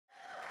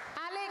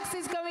Alex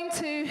is going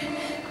to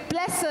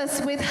bless us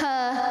with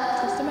her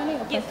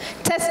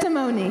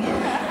testimony.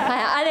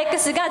 アレック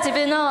スが自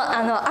分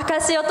の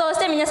証を通し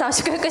て皆さんを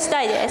祝福し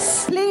たいで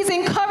す。 Please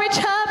encourage her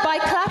by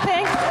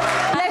clapping.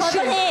 本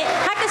当に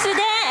拍手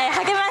で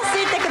励まし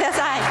ていってくだ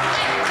さい。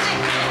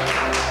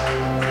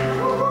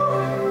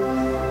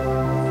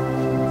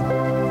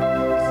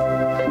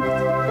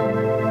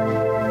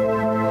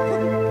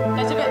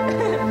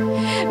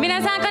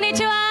皆さんこんに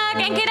ちは。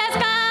元気です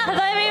か？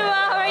 Hello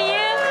everyone, how are you?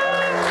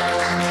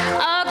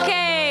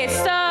 Okay,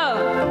 so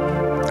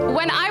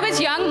when I was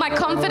young, my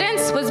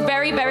confidence was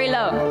very, very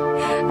low.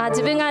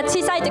 自分が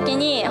小さい時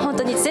に本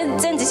当に全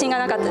然自信が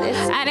なかったで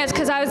す。 And it's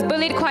because I was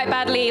bullied quite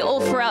badly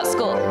all throughout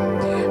school.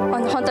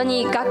 本当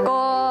に学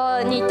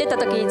校に行ってた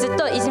時ずっ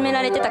といじめ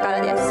られてたか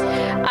らです。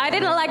 I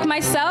didn't like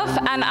myself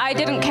and I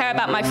didn't care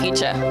about my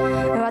future.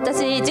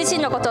 私自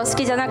身のことを好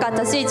きじゃなかっ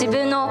たし、自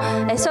分の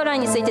将来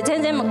について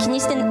全然も気に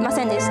してま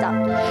せんでした。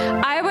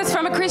 I was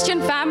from a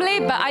Christian family,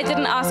 but I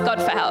didn't ask God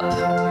for help.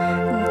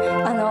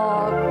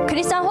 ク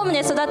リスチャンホーム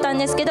で育ったん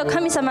ですけど、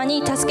神様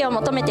に助けを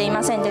求めてい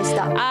ませんでし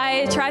た。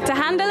 I tried to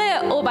handle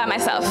it all by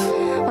myself.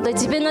 本当に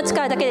自分の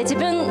力だけで自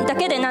分だ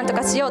けで何と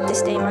かしようって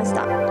していまし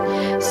た。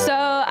 So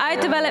I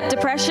developed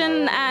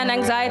depression and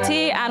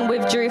anxiety and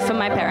withdrew from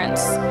my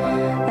parents.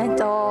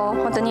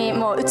 本当に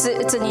もうう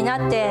つに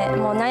なって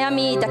もう悩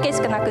みだけ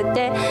しかなくっ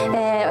て、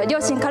両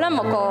親から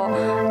もこ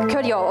う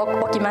距離を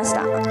置きまし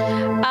た。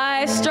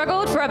 I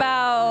struggled for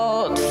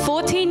about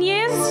 14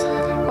 years.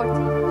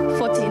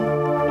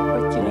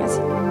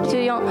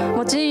 も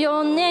う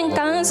14年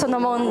間その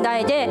問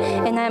題で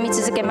悩み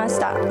続けまし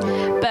た。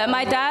 But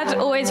my dad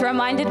always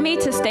reminded me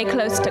to stay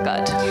close to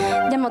God.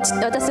 でも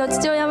私の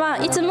父親は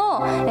いつ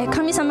も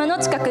神様の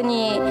近く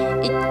に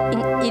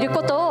いる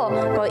ことを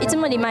こういつ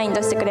もリマイン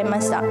ドしてくれま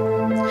した。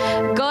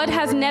 God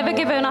has never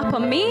given up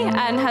on me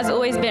and has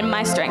always been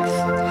my strength.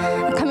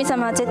 神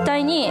様は絶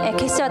対に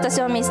決して私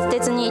を見捨て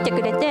ずにいて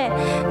くれて、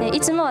い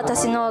つも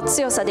私の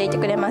強さでいて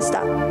くれまし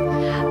た。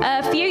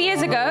 A few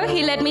years ago,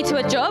 he led me to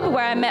a job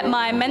where I met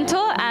my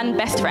mentor and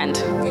best friend.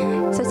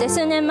 そして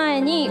数年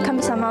前に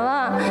神様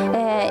は、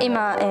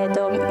今、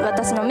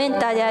私のメン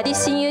ターであり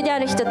親友であ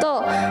る人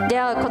と出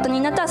会うこと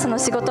になったその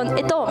仕事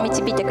へと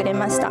導いてくれ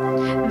ました。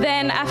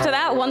 Then after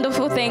that,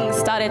 wonderful things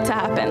started to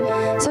happen.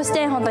 そし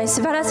て本当に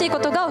素晴らしいこ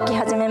とが起き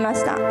始めま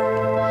した。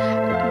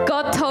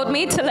 God told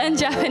me to learn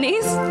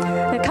Japanese.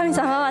 神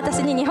様は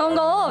私に日本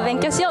語を勉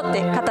強しようっ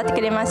て語って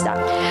くれました。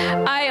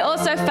 I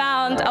also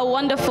found a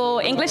wonderful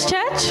English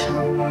church.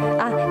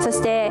 そ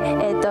して、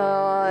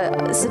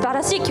素晴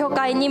らしい教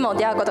会にも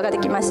出会うことがで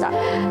きました。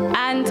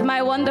 And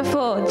my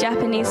wonderful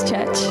Japanese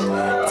church.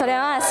 それ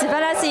は素晴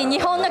らしい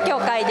日本の教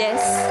会で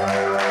す。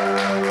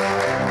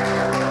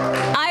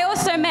 I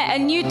also met a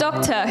new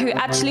doctor who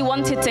actually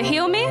wanted to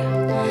heal me.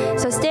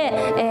 そして、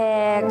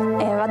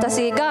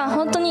私が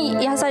本当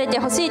に癒されて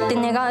ほしいって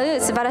願う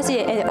素晴らし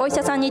いお医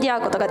者さんに出会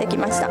うことができ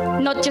ました。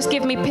 Not just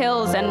give me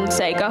pills and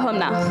say, go home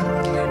now.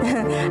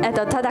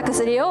 ただ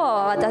薬を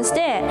渡し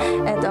て、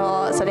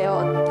それ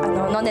を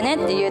飲んでねっ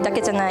ていうだ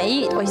けじゃな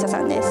いお医者さ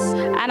んです。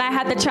 And I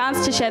had the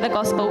chance to share the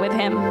gospel with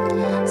him.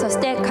 そし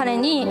て彼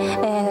に、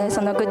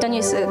そのグッドニ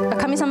ュース、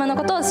神様の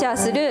ことをシェア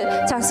する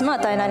チャンスも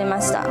与えられ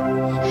ました。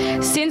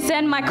 Since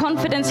then, my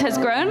confidence has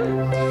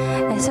grown.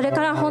 それ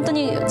から本当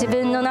に自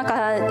分の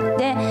中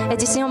で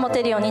自信を持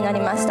てるようになり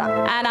ました。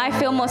 And I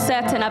feel more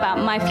certain about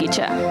my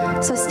future.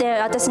 そして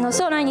私の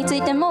将来につ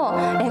いても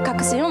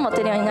確信を持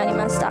てるようになり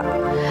ました。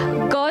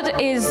 God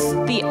is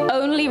the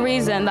only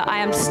reason that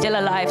I am still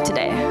alive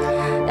today.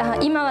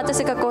 今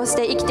私がこうし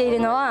て生きている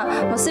のは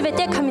もうすべ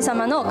て神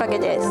様のおかげ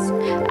です。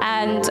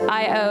 And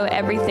I owe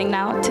everything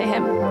now to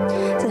Him.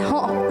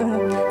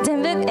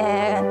 全部、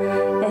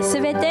す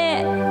べ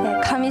て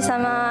神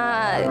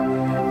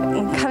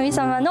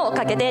様のお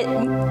かげで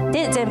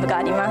全部が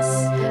ありま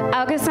す。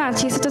青木さん、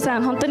千里さ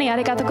ん、本当にあ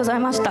りがとうござい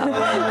ました。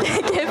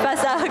Qué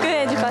pasa?